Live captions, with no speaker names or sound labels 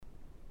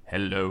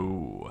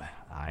Hello,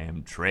 I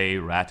am Trey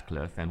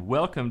Ratcliffe, and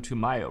welcome to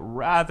my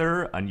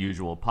rather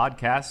unusual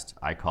podcast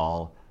I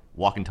call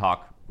Walk and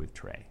Talk with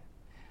Trey.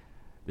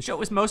 The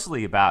show is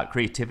mostly about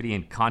creativity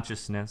and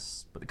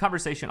consciousness, but the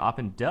conversation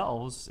often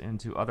delves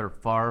into other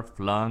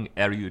far-flung,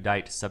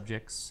 erudite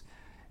subjects,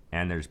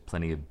 and there's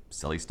plenty of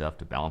silly stuff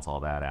to balance all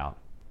that out.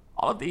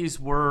 All of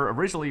these were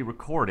originally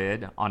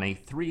recorded on a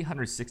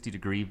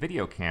 360-degree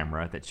video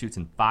camera that shoots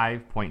in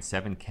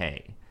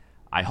 5.7K.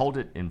 I hold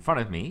it in front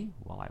of me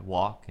while I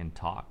walk and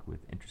talk with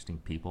interesting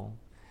people.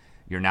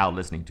 You're now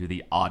listening to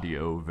the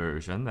audio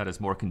version that is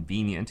more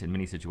convenient in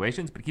many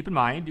situations, but keep in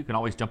mind you can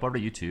always jump over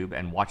to YouTube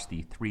and watch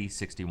the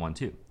 360 one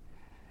too.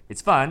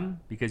 It's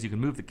fun because you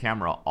can move the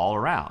camera all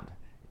around.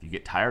 If you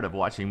get tired of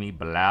watching me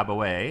blab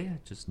away,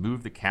 just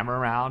move the camera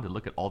around and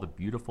look at all the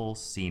beautiful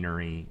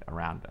scenery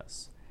around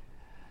us.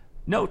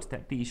 Note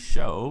that the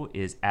show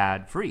is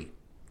ad-free.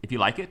 If you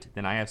like it,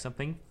 then I have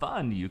something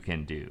fun you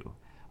can do.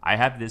 I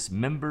have this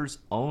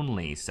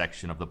members-only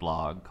section of the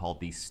blog called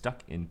the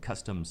Stuck in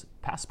Customs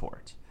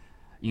Passport.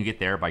 You can get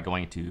there by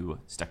going to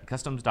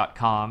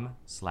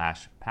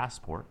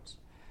stuckincustoms.com/passport.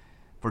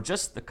 For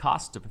just the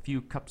cost of a few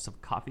cups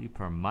of coffee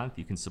per month,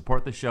 you can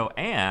support the show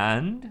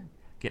and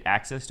get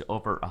access to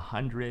over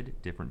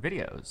 100 different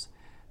videos.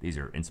 These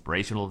are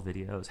inspirational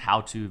videos,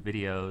 how-to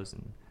videos,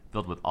 and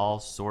filled with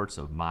all sorts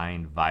of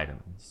mind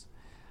vitamins.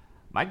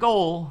 My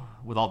goal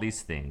with all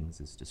these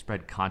things is to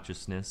spread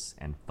consciousness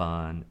and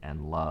fun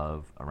and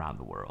love around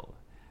the world.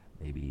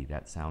 Maybe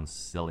that sounds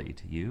silly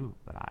to you,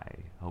 but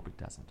I hope it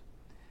doesn't.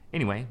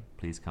 Anyway,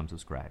 please come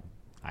subscribe.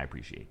 I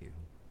appreciate you.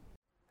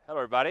 Hello,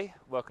 everybody.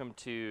 Welcome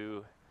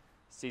to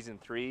Season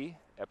 3,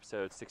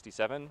 Episode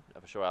 67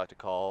 of a show I like to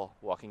call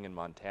Walking in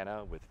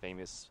Montana with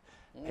famous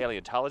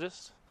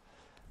paleontologists.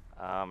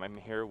 I'm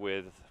here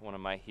with one of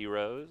my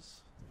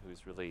heroes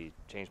who's really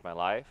changed my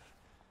life,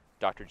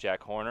 Dr.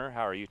 Jack Horner.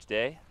 How are you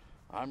today?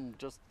 I'm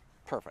just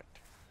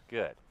perfect.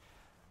 Good.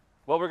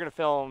 Well, we're going to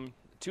film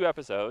 2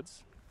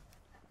 episodes.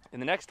 In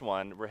the next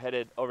one, we're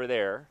headed over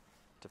there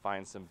to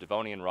find some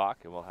Devonian rock,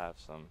 and we'll have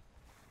some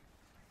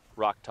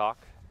rock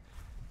talk.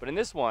 But in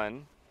this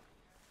one,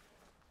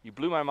 you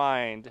blew my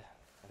mind,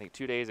 I think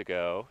 2 days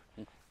ago.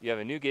 You have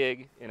a new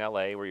gig in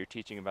LA where you're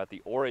teaching about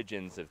the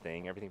origins of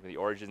things, everything from the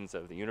origins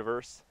of the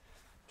universe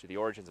to the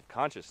origins of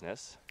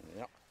consciousness.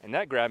 Yep. And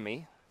that grabbed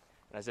me.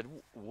 And I said,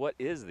 what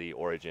is the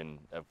origin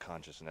of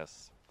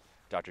consciousness,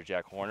 Dr.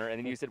 Jack Horner? And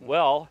then you said,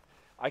 well,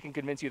 I can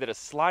convince you that a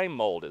slime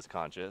mold is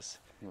conscious.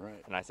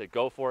 Right. And I said,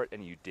 go for it,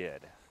 and you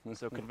did.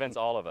 So convince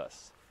all of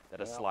us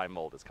that a slime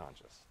mold is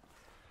conscious.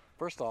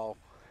 First off,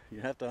 you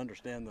have to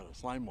understand that a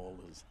slime mold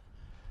is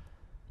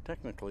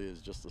technically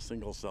just a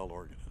single-celled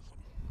organism.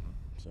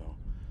 So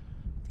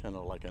it's kind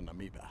of like an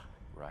amoeba.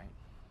 Right.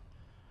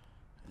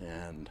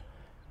 And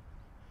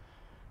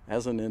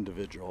as an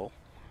individual,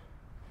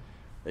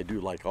 they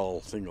do like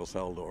all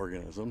single-celled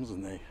organisms,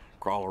 and they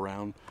crawl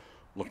around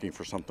looking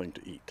for something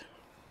to eat.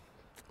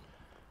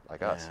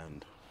 Like us.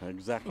 And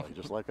exactly,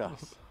 just like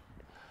us.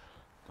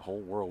 The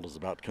whole world is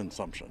about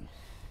consumption.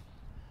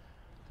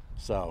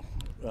 So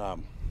the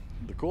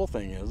cool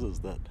thing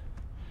is that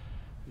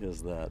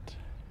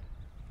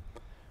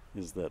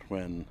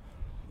when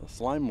a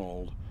slime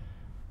mold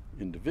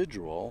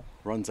individual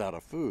runs out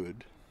of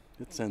food,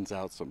 it sends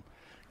out some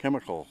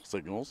chemical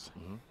signals,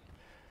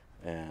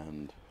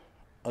 and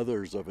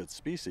others of its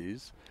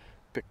species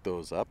pick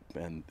those up,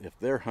 and if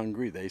they're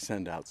hungry, they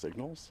send out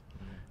signals,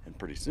 and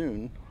pretty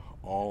soon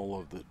all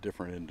of the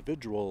different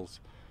individuals,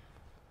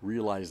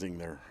 realizing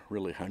they're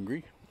really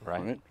hungry,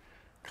 right,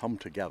 come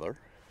together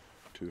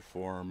to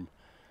form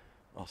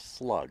a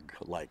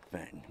slug-like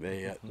thing.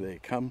 They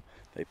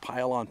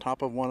pile on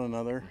top of one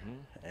another,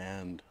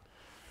 and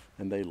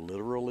they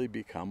literally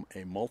become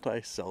a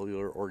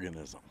multicellular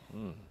organism.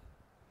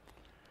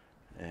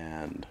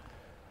 And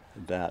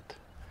that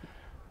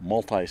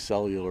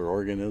multicellular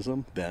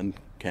organism then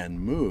can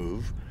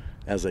move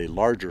as a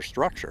larger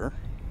structure.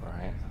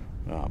 Right.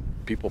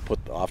 People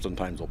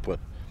oftentimes will put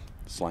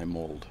slime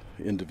mold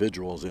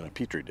individuals in a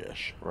petri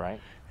dish. Right.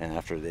 And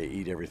after they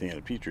eat everything in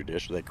a petri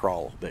dish, they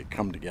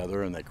come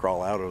together and they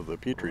crawl out of the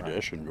petri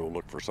dish and go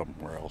look for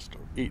somewhere else to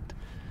eat.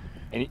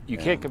 And you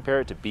can't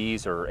compare it to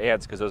bees or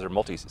ants because those are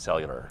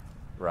multicellular,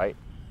 right?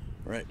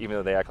 Right. Even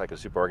though they act like a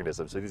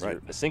superorganism. So these are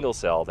a single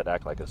cell that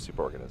act like a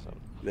superorganism.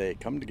 They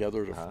come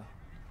together to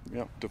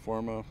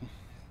form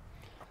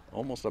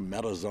almost a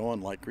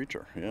metazoan-like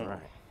creature. Yeah.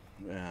 Right.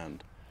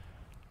 And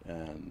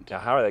now,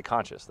 how are they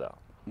conscious, though?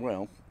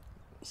 Well,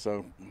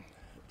 so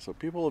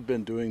people have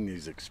been doing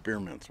these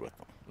experiments with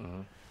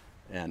them,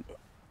 and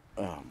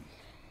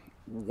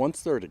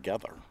once they're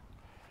together,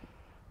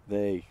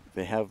 they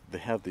have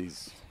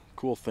these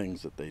cool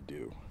things that they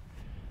do.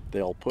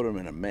 They'll put them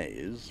in a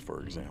maze,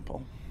 for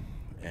example,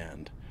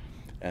 and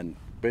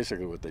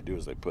basically what they do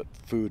is they put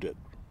food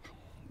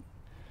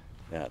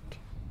at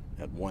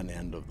one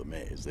end of the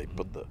maze. They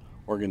put the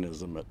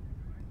organism at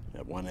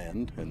one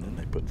end, and then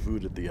they put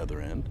food at the other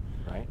end.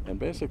 Right. And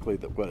basically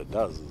what it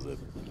does is it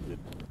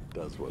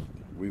does what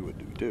we would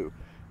do too.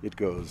 it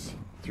goes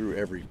through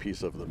every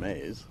piece of the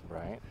maze,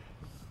 Right.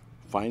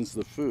 finds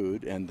the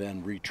food, and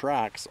then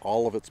retracts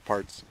all of its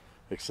parts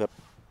except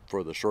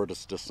for the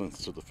shortest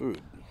distance to the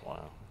food.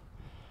 Wow.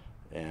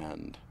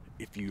 And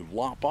if you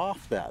lop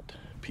off that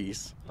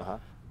piece, Uh-huh.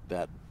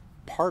 that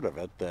part of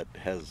it that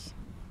has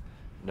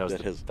Knows that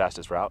the has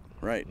fastest route.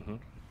 right, Mhm.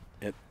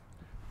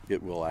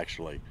 it will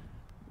actually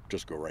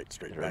just go right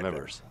straight It back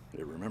remembers.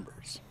 there. It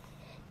remembers.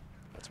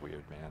 That's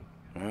weird, man.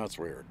 That's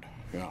weird.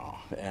 Yeah.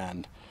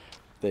 And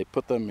they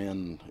put them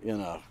in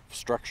a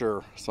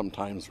structure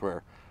sometimes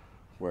where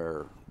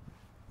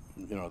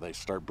they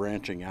start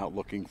branching out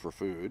looking for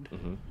food,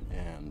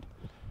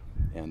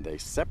 and they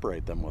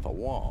separate them with a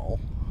wall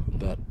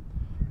that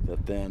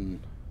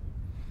then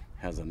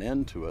has an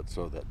end to it,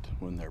 so that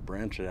when they're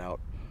branching out,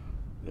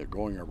 they're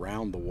going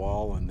around the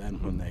wall, and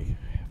then when they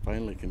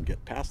finally can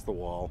get past the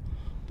wall,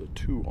 the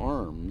two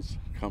arms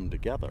come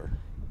together,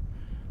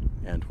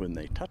 and when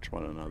they touch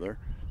one another,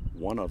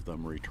 one of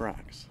them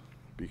retracts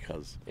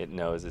because It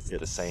knows it's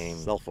the same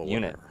self-aware.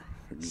 unit.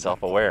 Exactly.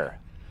 Self-aware.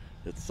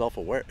 It's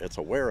self-aware. It's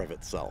aware of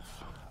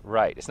itself.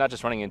 Right. It's not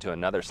just running into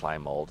another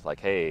slime mold like,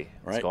 hey,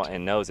 Right. it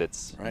knows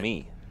it's Right.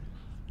 me.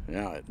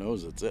 Yeah, it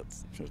knows it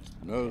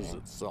knows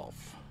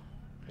itself.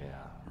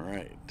 Yeah.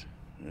 Right.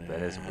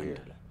 That is And-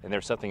 weird. And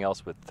there's something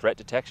else with threat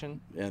detection.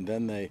 And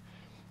then they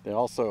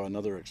also,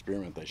 another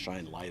experiment, they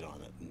shine light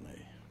on it, and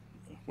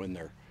when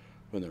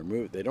they're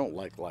moved, they don't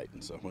like light,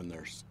 and so when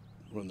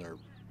they're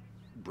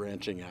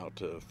branching out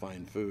to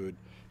find food,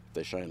 if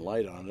they shine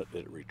light on it,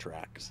 it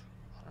retracts.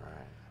 All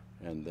right.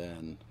 And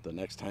then the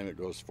next time it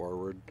goes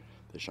forward,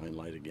 they shine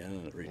light again,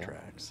 and it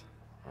retracts.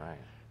 Right.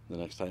 The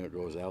next time it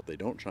goes out, they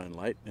don't shine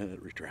light, and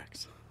it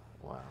retracts.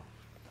 Wow.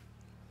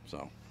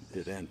 So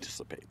it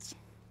anticipates.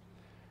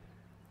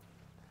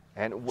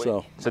 And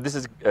So- so this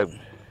is a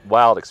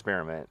wild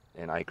experiment,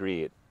 and I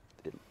agree. It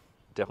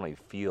definitely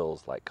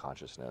feels like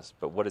consciousness.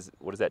 But what does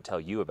that tell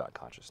you about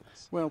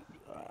consciousness? Well,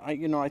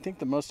 I think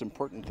the most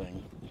important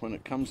thing when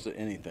it comes to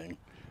anything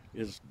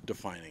is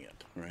defining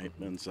it, right?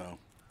 And so,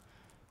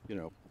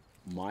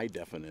 my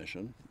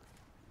definition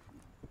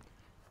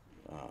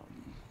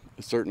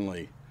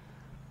certainly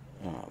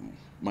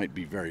might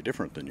be very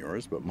different than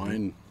yours, but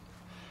mine,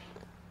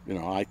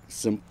 I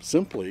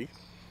simply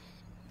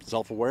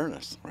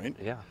self-awareness, right?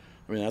 Yeah.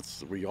 I mean,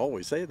 we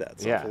always say that,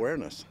 Yeah.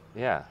 self-awareness.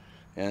 Yeah.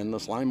 And the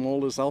slime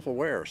mold is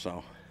self-aware,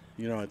 so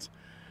it's,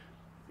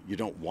 you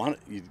don't want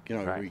it,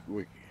 Right.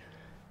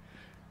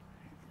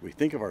 we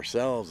think of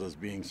ourselves as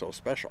being so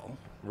special,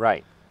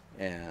 Right.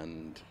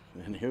 and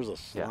here's a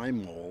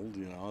slime mold,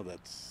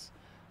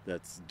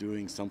 that's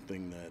doing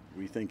something that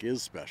we think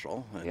is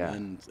special, and Yeah.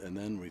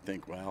 then we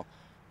think, well,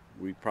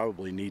 we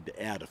probably need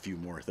to add a few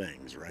more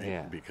things, right?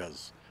 Yeah.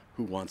 Because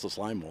who wants a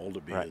slime mold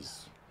to be Right.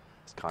 as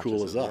It's conscious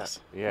cool as that. us,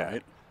 Yeah.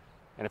 right?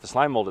 And if a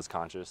slime mold is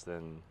conscious,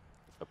 then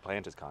a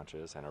plant is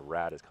conscious, and a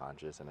rat is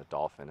conscious, and a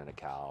dolphin and a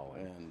cow,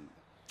 and And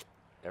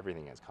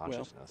everything has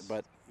consciousness.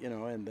 well, but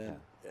and then,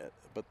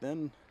 but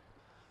then,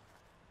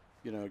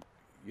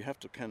 you have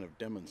to kind of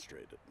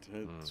demonstrate it.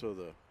 So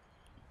the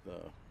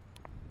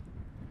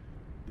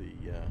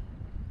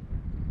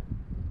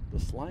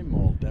slime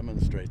mold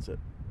demonstrates it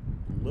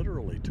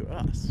literally to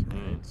us,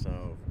 right?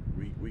 So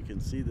we can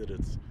see that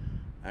it's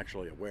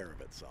actually aware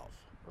of itself.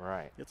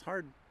 Right. It's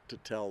hard to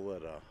tell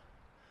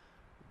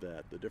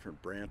that the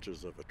different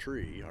branches of a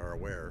tree are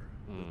aware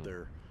that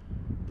they're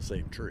the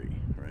same tree,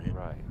 right?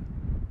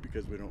 Right.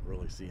 Because we don't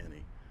really see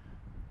any.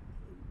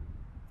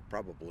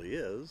 Probably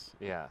is,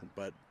 Yeah.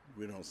 but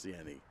we don't see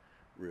any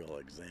real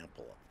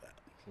example of that.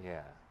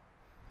 Yeah.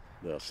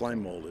 The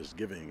slime mold is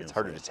giving It's us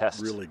harder a to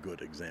test. really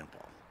good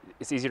example.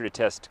 It's easier to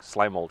test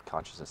slime mold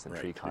consciousness than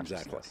Right, tree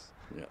consciousness.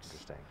 exactly. Yes.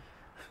 Interesting.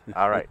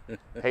 All right.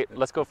 Hey,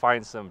 let's go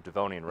find some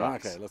Devonian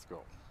rocks. Okay, let's go.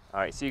 All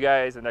right. See you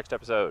guys in the next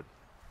episode.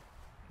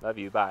 Love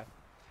you. Bye.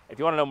 If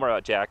you want to know more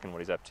about Jack and what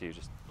he's up to,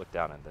 just look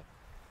down in the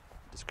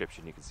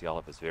description. You can see all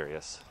of his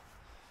various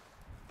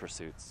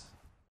pursuits.